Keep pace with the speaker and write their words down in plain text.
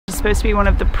supposed to be one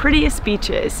of the prettiest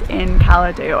beaches in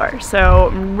Cala D'or. So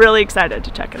I'm really excited to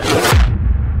check it out.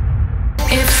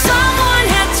 If someone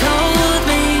had told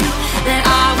me that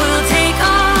I will take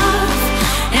off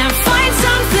and find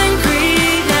something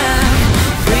greener,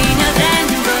 greener than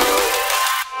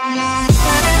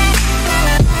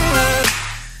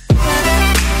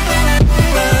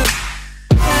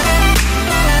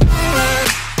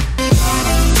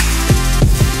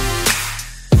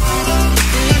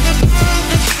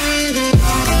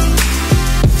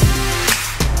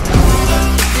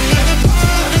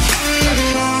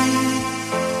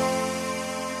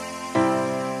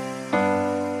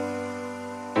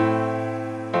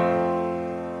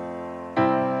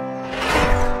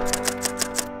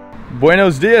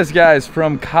Buenos dias, guys,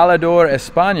 from Cala D'or,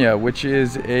 España, which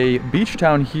is a beach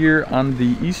town here on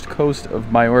the east coast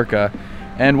of Majorca.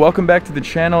 And welcome back to the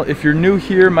channel. If you're new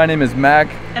here, my name is Mac.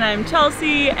 And I'm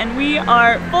Chelsea, and we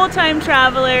are full-time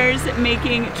travelers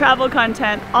making travel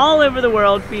content all over the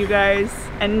world for you guys.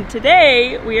 And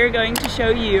today we are going to show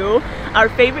you our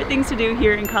favorite things to do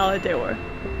here in Cala D'or.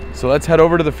 So let's head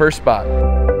over to the first spot.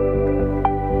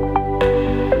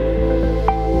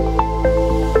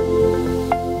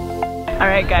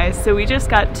 Alright guys, so we just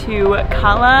got to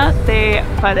Cala D'or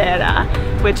Majorca,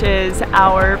 which is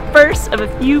our first of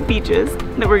a few beaches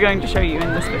that we're going to show you in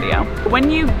this video.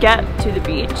 When you get to the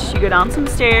beach, you go down some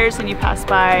stairs and you pass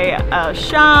by a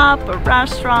shop, a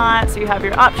restaurant, so you have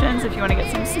your options if you want to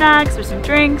get some snacks or some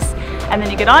drinks, and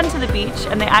then you get onto the beach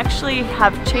and they actually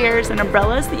have chairs and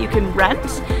umbrellas that you can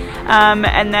rent.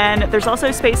 And then there's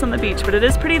also space on the beach, but it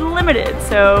is pretty limited.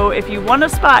 So if you want a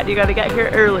spot, you got to get here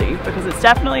early because it's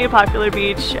definitely a popular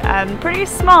beach and pretty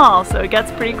small, so it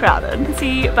gets pretty crowded. You can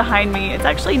see behind me, it's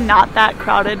actually not that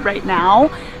crowded right now,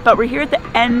 but we're here at the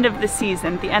end of the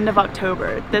season, the end of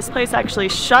October. This place actually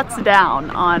shuts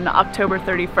down on October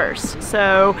 31st.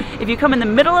 So if you come in the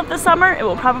middle of the summer, it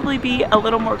will probably be a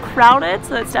little more crowded,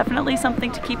 so that's definitely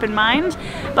something to keep in mind.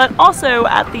 But also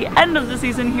at the end of the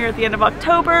season here at the end of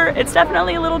October, it's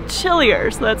definitely a little chillier,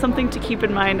 so that's something to keep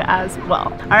in mind as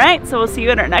well. All right, so we'll see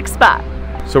you at our next spot.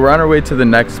 So we're on our way to the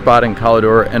next spot in Cala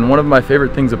D'or, and one of my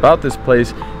favorite things about this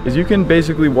place is you can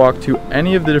basically walk to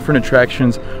any of the different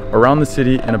attractions around the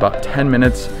city in about 10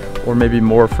 minutes, or maybe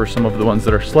more for some of the ones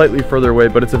that are slightly further away,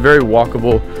 but it's a very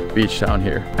walkable beach town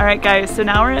here. All right guys, so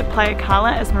now we're at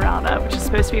Cala Esmeralda, which is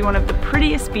supposed to be one of the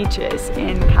prettiest beaches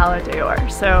in Cala D'or.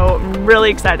 So I'm really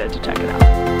excited to check it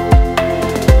out.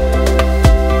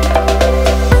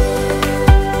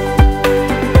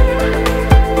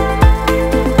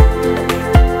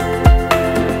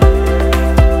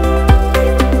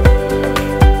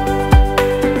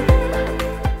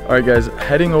 Alright guys,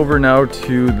 heading over now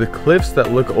to the cliffs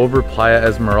that look over Playa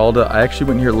Esmeralda. I actually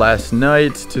went here last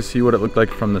night to see what it looked like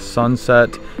from the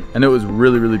sunset, and it was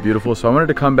really, really beautiful. So I wanted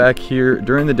to come back here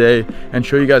during the day and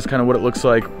show you guys kind of what it looks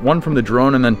like, one from the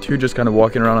drone and then two just kind of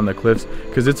walking around on the cliffs,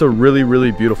 because it's a really,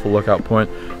 really beautiful lookout point.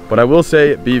 But I will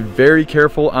say, be very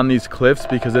careful on these cliffs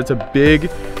because it's a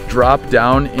big drop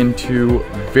down into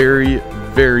very,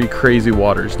 very crazy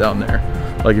waters down there.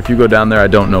 Like if you go down there, I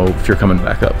don't know if you're coming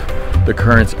back up. The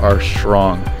currents are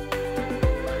strong.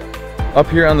 Up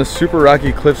here on the super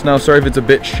rocky cliffs now, sorry if it's a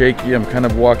bit shaky, I'm kind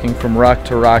of walking from rock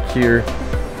to rock here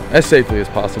as safely as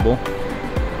possible.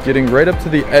 Getting right up to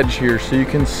the edge here so you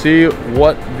can see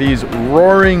what these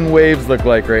roaring waves look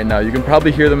like right now. You can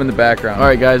probably hear them in the background. All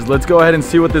right guys, let's go ahead and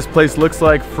see what this place looks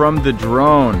like from the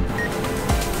drone.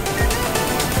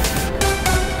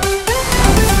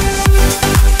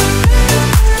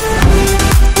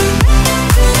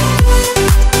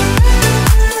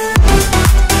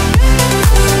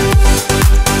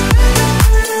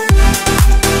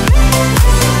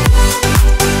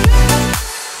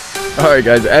 Alright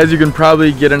guys, as you can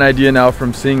probably get an idea now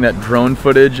from seeing that drone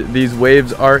footage, these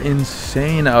waves are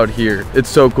insane out here. It's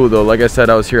so cool though. Like I said,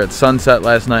 I was here at sunset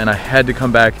last night and I had to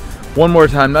come back one more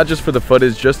time, not just for the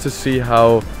footage, just to see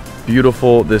how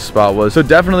beautiful this spot was. So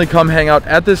definitely come hang out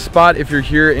at this spot if you're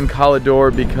here in Cala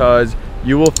D'or because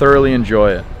you will thoroughly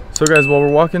enjoy it. So guys, while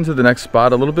we're walking to the next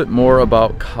spot, a little bit more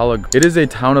about Cala D'or. It is a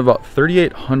town of about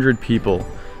 3,800 people.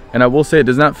 And I will say it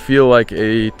does not feel like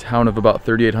a town of about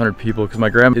 3,800 people because my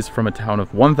grandma is from a town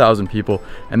of 1,000 people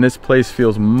and this place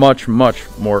feels much, much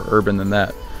more urban than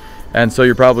that. And so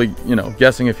you're probably, you know,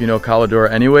 guessing if you know Cala D'or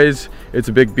anyways, it's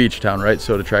a big beach town, right?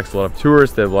 So it attracts a lot of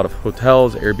tourists. They have a lot of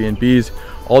hotels, Airbnbs,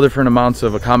 all different amounts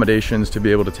of accommodations to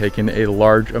be able to take in a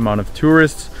large amount of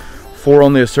tourists for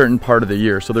only a certain part of the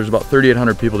year. So there's about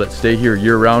 3,800 people that stay here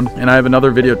year round. And I have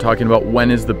another video talking about when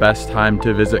is the best time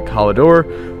to visit Cala D'or,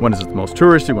 when is it the most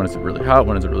touristy, when is it really hot,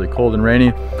 when is it really cold and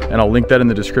rainy. And I'll link that in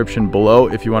the description below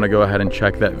if you want to go ahead and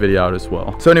check that video out as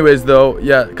well. So anyways though,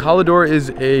 yeah, Cala D'or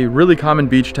is a really common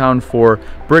beach town for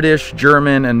British,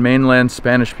 German, and mainland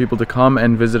Spanish people to come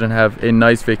and visit and have a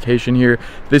nice vacation here.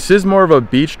 This is more of a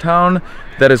beach town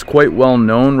that is quite well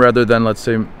known rather than, let's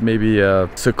say, maybe a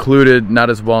secluded, not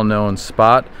as well known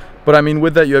spot. But I mean,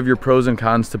 with that, you have your pros and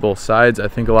cons to both sides. I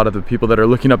think a lot of the people that are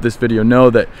looking up this video know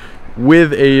that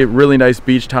with a really nice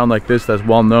beach town like this that's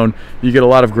well known, you get a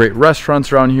lot of great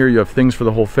restaurants around here. You have things for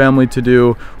the whole family to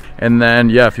do. And then,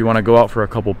 yeah, if you want to go out for a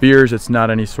couple beers, it's not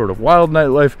any sort of wild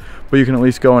nightlife, but you can at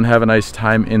least go and have a nice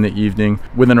time in the evening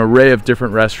with an array of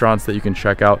different restaurants that you can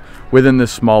check out within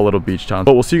this small little beach town.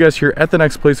 But we'll see you guys here at the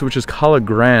next place, which is Cala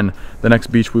Gran, the next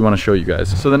beach we want to show you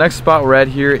guys. So the next spot we're at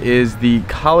here is the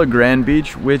Cala Gran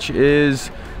beach, which is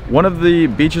one of the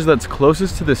beaches that's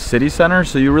closest to the city center.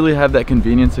 So you really have that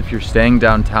convenience if you're staying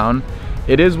downtown.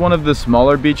 It is one of the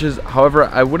smaller beaches. However,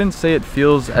 I wouldn't say it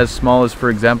feels as small as, for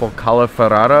example, Cala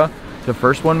Ferrara, the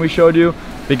first one we showed you,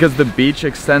 because the beach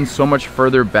extends so much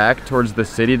further back towards the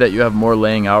city that you have more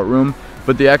laying out room.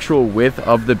 But the actual width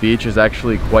of the beach is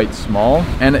actually quite small.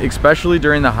 And especially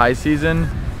during the high season,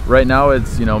 right now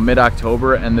it's, you know,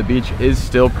 mid-October and the beach is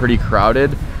still pretty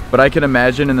crowded. But I can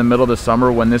imagine in the middle of the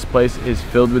summer when this place is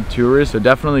filled with tourists. So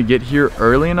definitely get here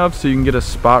early enough so you can get a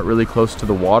spot really close to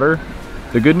the water.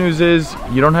 The good news is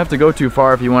you don't have to go too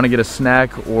far if you want to get a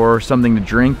snack or something to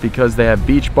drink, because they have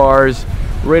beach bars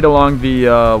right along the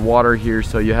water here,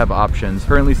 so you have options.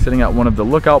 Currently sitting at one of the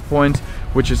lookout points,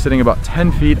 which is sitting about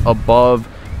 10 feet above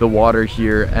the water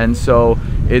here, and so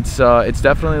it's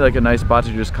definitely like a nice spot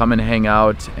to just come and hang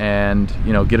out and,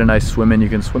 you know, get a nice swim in. You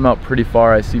can swim out pretty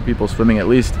far. I see people swimming at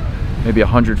least maybe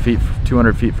 100 feet,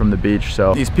 200 feet from the beach.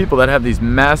 So these people that have these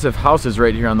massive houses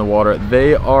right here on the water,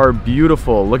 they are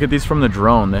beautiful. Look at these from the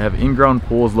drone. They have in-ground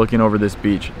pools looking over this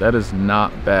beach. That is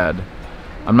not bad.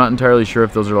 I'm not entirely sure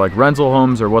if those are like rental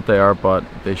homes or what they are, but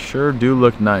they sure do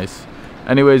look nice.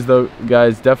 Anyways though,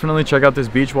 guys, definitely check out this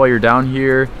beach while you're down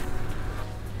here.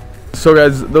 So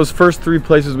guys, those first 3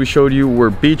 places we showed you were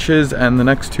beaches, and the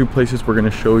next 2 places we're going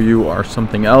to show you are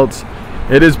something else.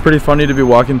 It is pretty funny to be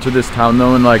walking through this town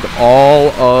though, and like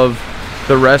all of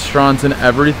the restaurants and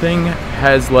everything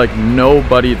has like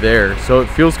nobody there. So it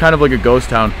feels kind of like a ghost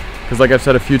town, because like I've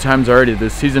said a few times already,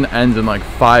 this season ends in like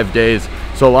 5 days.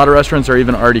 So a lot of restaurants are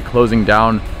even already closing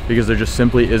down because there just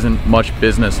simply isn't much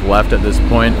business left at this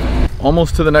point.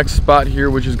 Almost to the next spot here,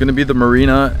 which is going to be the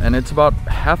marina, and it's about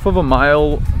half of a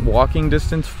mile walking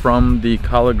distance from the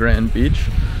Cala Gran beach.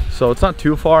 So it's not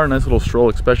too far, a nice little stroll,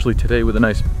 especially today with a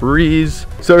nice breeze.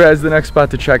 So guys, the next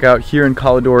spot to check out here in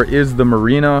Cala D'or is the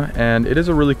marina, and it is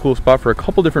a really cool spot for a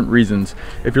couple different reasons.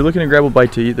 If you're looking to grab a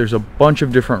bite to eat, there's a bunch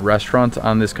of different restaurants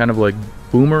on this kind of like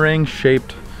boomerang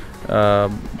shaped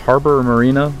harbor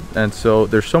marina, and so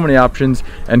there's so many options,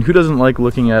 and who doesn't like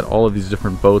looking at all of these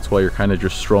different boats while you're kind of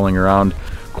just strolling around.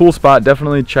 Cool spot,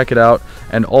 definitely check it out.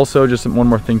 And also just one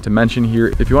more thing to mention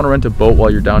here, if you want to rent a boat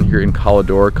while you're down here in Cala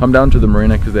D'or, come down to the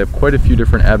marina, because they have quite a few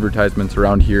different advertisements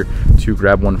around here to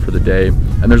grab one for the day.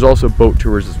 And there's also boat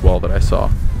tours as well that I saw.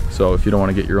 So if you don't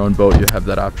want to get your own boat, you have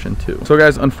that option too. So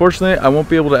guys, unfortunately I won't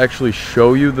be able to actually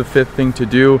show you the 5th thing to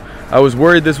do. I was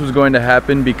worried this was going to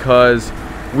happen because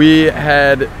we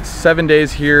had 7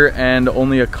 days here and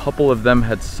only a couple of them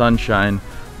had sunshine.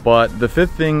 But the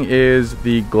 5th thing is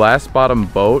the glass bottom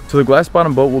boat. So the glass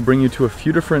bottom boat will bring you to a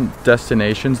few different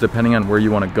destinations depending on where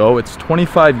you want to go. It's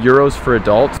 25 euros for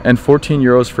adults and 14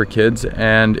 euros for kids.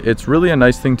 And it's really a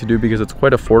nice thing to do because it's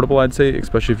quite affordable, I'd say,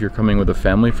 especially if you're coming with a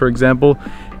family, for example.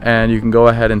 And you can go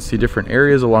ahead and see different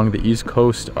areas along the east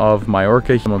coast of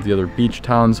Majorca. Some of the other beach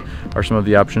towns are some of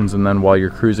the options. And then while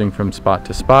you're cruising from spot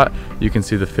to spot, you can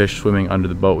see the fish swimming under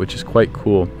the boat, which is quite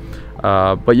cool.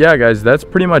 But yeah, guys, that's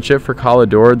pretty much it for Cala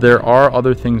D'or. There are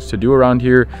other things to do around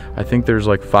here. I think there's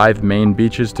like 5 main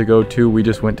beaches to go to. We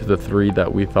just went to the 3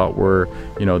 that we thought were,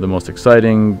 you know, the most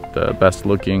exciting, the best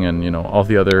looking, and, you know, all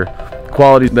the other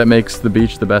qualities that makes the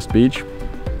beach the best beach.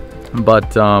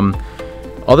 But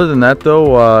other than that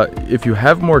though, if you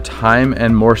have more time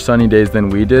and more sunny days than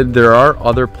we did, there are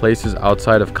other places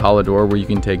outside of Cala D'or where you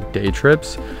can take day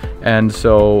trips. And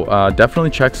so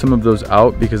definitely check some of those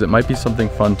out, because it might be something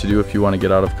fun to do if you want to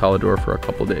get out of Cala D'or for a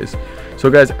couple days. So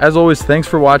guys, as always, thanks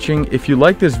for watching. If you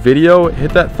like this video,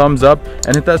 hit that thumbs up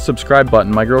and hit that subscribe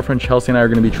button. My girlfriend Chelsea and I are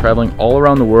going to be traveling all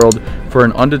around the world for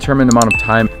an undetermined amount of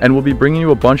time, and we'll be bringing you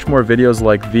a bunch more videos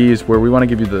like these where we want to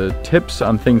give you the tips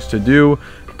on things to do,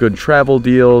 good travel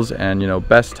deals and, you know,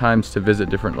 best times to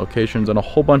visit different locations and a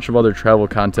whole bunch of other travel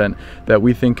content that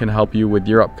we think can help you with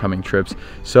your upcoming trips.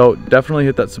 So definitely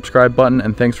hit that subscribe button,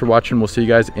 and thanks for watching. We'll see you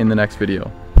guys in the next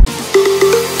video.